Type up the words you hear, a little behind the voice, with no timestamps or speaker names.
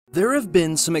There have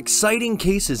been some exciting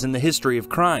cases in the history of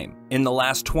crime. In the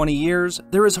last 20 years,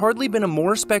 there has hardly been a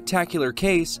more spectacular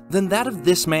case than that of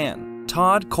this man,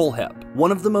 Todd Kohlhepp,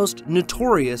 one of the most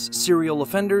notorious serial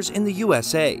offenders in the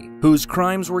USA, whose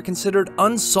crimes were considered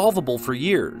unsolvable for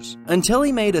years, until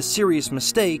he made a serious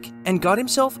mistake and got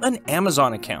himself an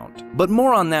Amazon account. But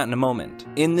more on that in a moment.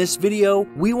 In this video,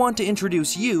 we want to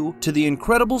introduce you to the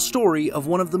incredible story of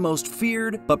one of the most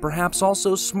feared, but perhaps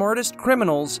also smartest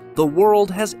criminals the world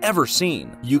has ever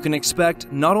seen. You can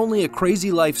expect not only a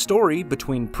crazy life story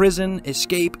between prison,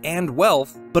 escape, and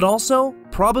wealth, but also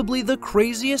probably the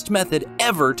craziest method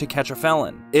ever to catch a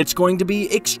felon. It's going to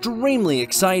be extremely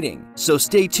exciting, so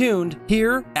stay tuned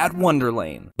here at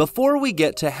Wonderlane. Before we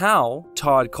get to how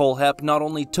Todd Kohlhepp not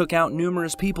only took out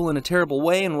numerous people in a terrible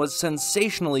way and was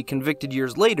sensationally convicted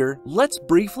years later, let's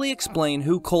briefly explain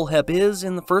who Kohlhepp is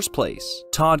in the first place.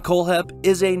 Todd Kohlhepp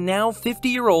is a now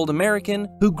 50-year-old American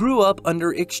who grew up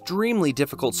under extremely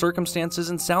difficult circumstances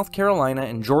in South Carolina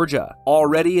and Georgia.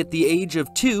 Already at the age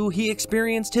of 2, he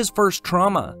experienced his first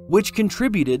trauma, which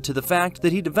contributed to the fact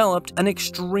that he developed an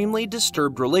extremely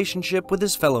disturbed relationship with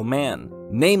his fellow man.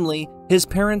 Namely, his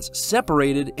parents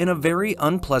separated in a very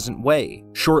unpleasant way.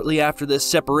 Shortly after this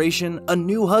separation, a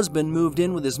new husband moved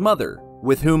in with his mother,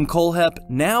 with whom Kohlhepp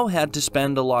now had to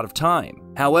spend a lot of time.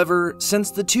 However, since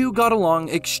the two got along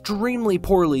extremely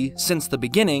poorly since the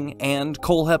beginning, and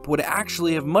Kohlhepp would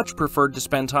actually have much preferred to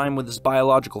spend time with his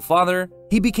biological father,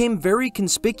 he became very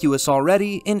conspicuous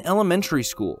already in elementary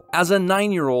school. As a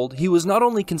 9-year-old, he was not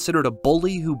only considered a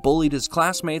bully who bullied his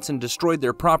classmates and destroyed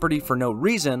their property for no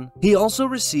reason, he also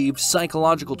received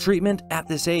psychological treatment at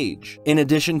this age. In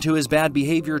addition to his bad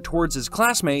behavior towards his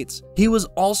classmates, he was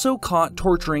also caught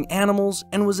torturing animals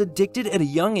and was addicted at a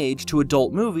young age to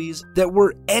adult movies that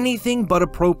were anything but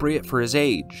appropriate for his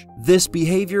age. This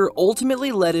behavior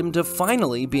ultimately led him to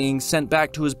finally being sent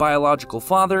back to his biological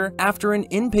father after an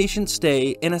inpatient stay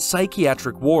in a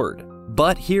psychiatric ward.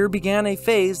 But here began a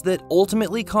phase that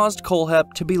ultimately caused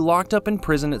Kohlhepp to be locked up in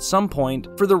prison at some point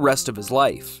for the rest of his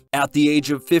life. At the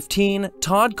age of 15,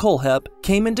 Todd Kohlhepp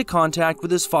came into contact with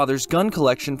his father's gun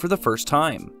collection for the first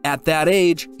time. At that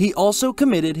age, he also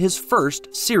committed his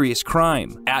first serious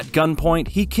crime. At gunpoint,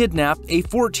 he kidnapped a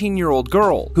 14-year-old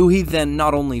girl, who he then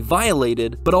not only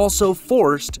violated, but also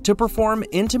forced to perform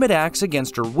intimate acts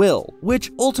against her will,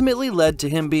 which ultimately led to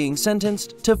him being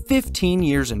sentenced to 15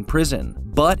 years in prison.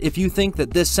 But if you think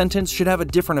that this sentence should have a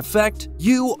different effect,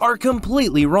 you are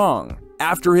completely wrong.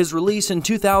 After his release in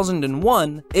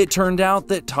 2001, it turned out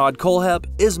that Todd Kohlhepp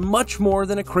is much more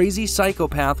than a crazy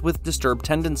psychopath with disturbed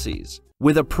tendencies.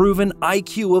 With a proven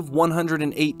IQ of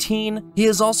 118, he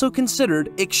is also considered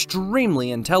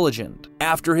extremely intelligent.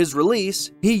 After his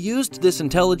release, he used this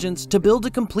intelligence to build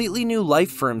a completely new life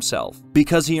for himself.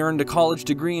 Because he earned a college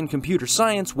degree in computer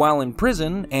science while in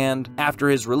prison, and after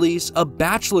his release, a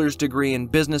bachelor's degree in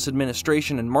business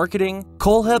administration and marketing,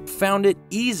 Kohlhepp found it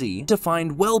easy to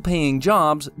find well-paying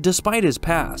jobs despite his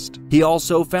past. He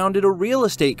also founded a real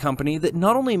estate company that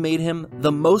not only made him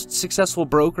the most successful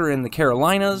broker in the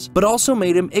Carolinas, but also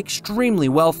made him extremely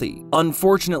wealthy.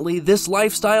 Unfortunately, this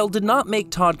lifestyle did not make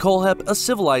Todd Kohlhepp a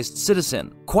civilized citizen.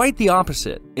 Quite the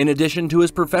opposite. In addition to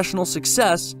his professional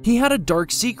success, he had a dark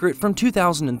secret from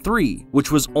 2003, which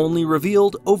was only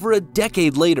revealed over a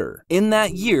decade later. In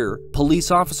that year, police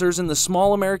officers in the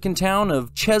small American town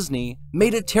of Chesney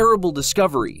made a terrible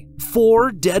discovery.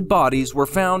 4 dead bodies were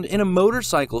found in a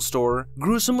motorcycle store,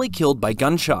 gruesomely killed by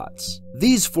gunshots.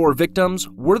 These 4 victims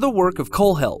were the work of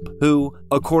Kohlhepp, who,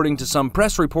 according to some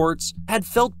press reports, had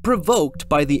felt provoked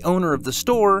by the owner of the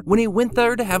store when he went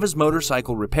there to have his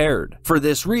motorcycle repaired. For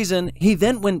this reason, he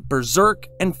then went berserk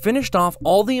and finished off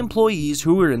all the employees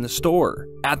who were in the store.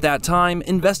 At that time,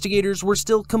 investigators were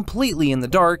still completely in the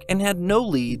dark and had no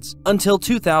leads until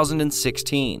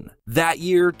 2016. That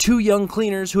year, 2 young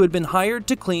cleaners who had been hired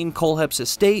to clean Kohlhepp's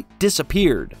estate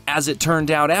disappeared. As it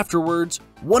turned out afterwards,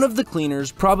 one of the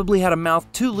cleaners probably had a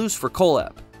mouth too loose for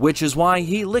Kohlhepp, which is why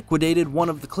he liquidated one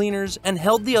of the cleaners and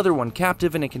held the other one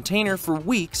captive in a container for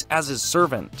weeks as his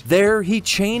servant. There, he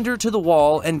chained her to the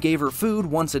wall and gave her food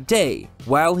once a day,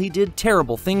 while he did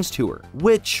terrible things to her,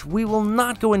 which we will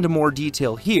not go into more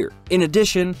detail here. In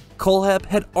addition, Kohlhepp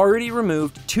had already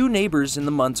removed 2 neighbors in the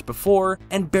months before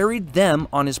and buried them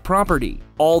on his property.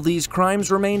 All these crimes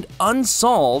remained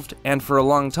unsolved, and for a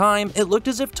long time, it looked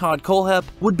as if Todd Kohlhepp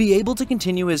would be able to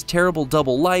continue his terrible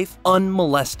double life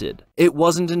unmolested. It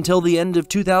wasn't until the end of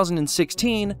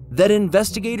 2016 that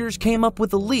investigators came up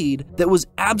with a lead that was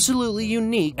absolutely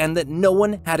unique and that no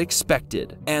one had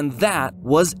expected, and that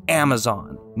was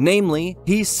Amazon. Namely,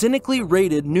 he cynically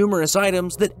rated numerous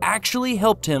items that actually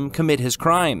helped him commit his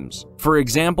crimes. For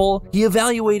example, he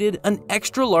evaluated an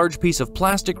extra-large piece of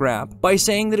plastic wrap by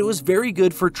saying that it was very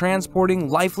good for transporting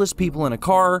lifeless people in a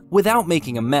car without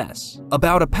making a mess.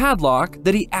 About a padlock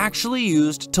that he actually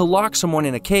used to lock someone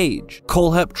in a cage,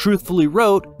 Kohlhepp truthfully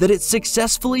wrote that it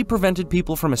successfully prevented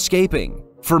people from escaping.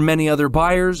 For many other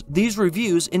buyers, these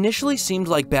reviews initially seemed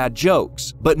like bad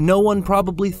jokes, but no one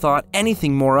probably thought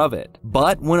anything more of it.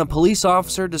 But when a police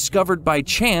officer discovered by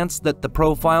chance that the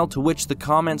profile to which the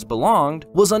comments belonged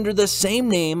was under the same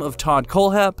name of Todd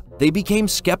Kohlhepp, they became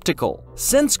skeptical.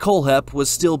 Since Kohlhepp was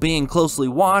still being closely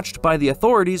watched by the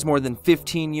authorities more than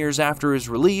 15 years after his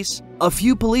release, a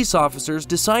few police officers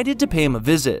decided to pay him a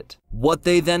visit. What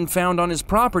they then found on his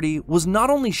property was not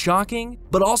only shocking,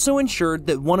 but also ensured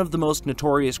that one of the most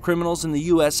notorious criminals in the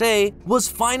USA was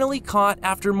finally caught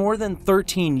after more than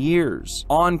 13 years.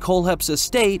 On Kohlhepp's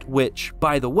estate, which,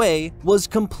 by the way, was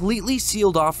completely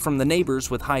sealed off from the neighbors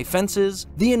with high fences,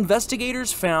 the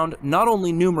investigators found not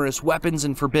only numerous weapons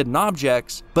and forbidden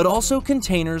objects, but also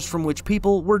containers from which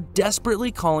people were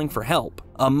desperately calling for help.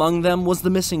 Among them was the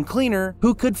missing cleaner,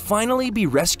 who could finally be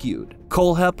rescued.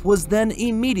 Kohlhepp was then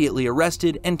immediately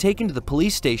arrested and taken to the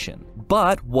police station.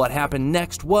 But what happened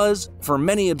next was, for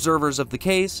many observers of the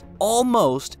case,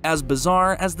 almost as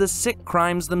bizarre as the sick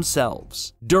crimes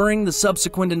themselves. During the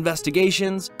subsequent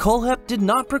investigations, Kohlhepp did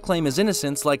not proclaim his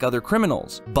innocence like other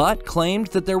criminals, but claimed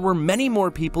that there were many more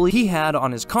people he had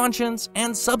on his conscience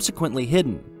and subsequently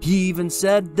hidden. He even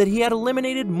said that he had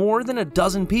eliminated more than a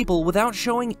dozen people without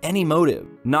showing any motive,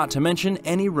 not to mention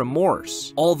any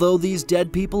remorse. Although these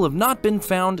dead people have not been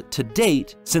found to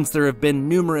date, since there have been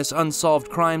numerous unsolved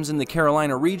crimes in the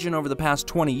Carolina region over the past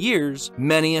 20 years,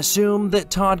 many assume that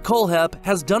Todd Kohlhepp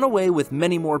has done away with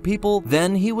many more people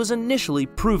than he was initially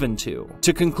proven to.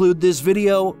 To conclude this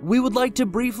video, we would like to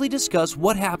briefly discuss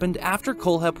what happened after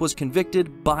Kohlhepp was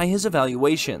convicted by his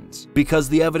evaluations. Because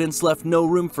the evidence left no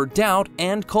room for doubt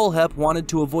and Kohlhepp wanted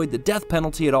to avoid the death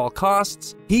penalty at all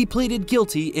costs, he pleaded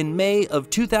guilty in May of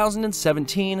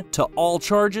 2017 to all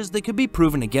charges that could be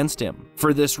proven against him.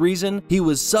 For this reason, he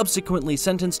was subsequently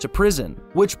sentenced to prison,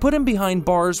 which put him behind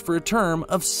bars for a term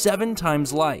of 7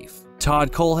 times life.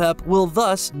 Todd Kohlhepp will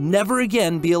thus never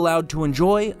again be allowed to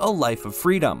enjoy a life of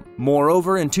freedom.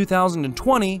 Moreover, in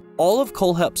 2020, all of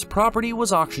Kohlhepp's property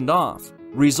was auctioned off,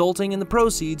 resulting in the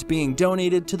proceeds being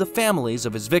donated to the families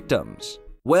of his victims.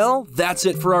 Well, that's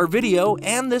it for our video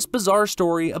and this bizarre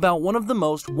story about one of the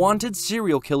most wanted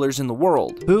serial killers in the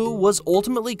world, who was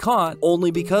ultimately caught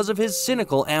only because of his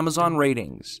cynical Amazon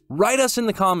ratings. Write us in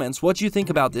the comments what you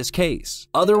think about this case.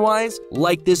 Otherwise,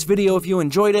 like this video if you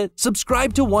enjoyed it,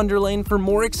 subscribe to Wonderlane for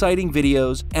more exciting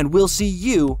videos, and we'll see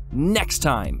you next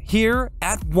time here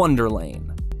at Wonderlane.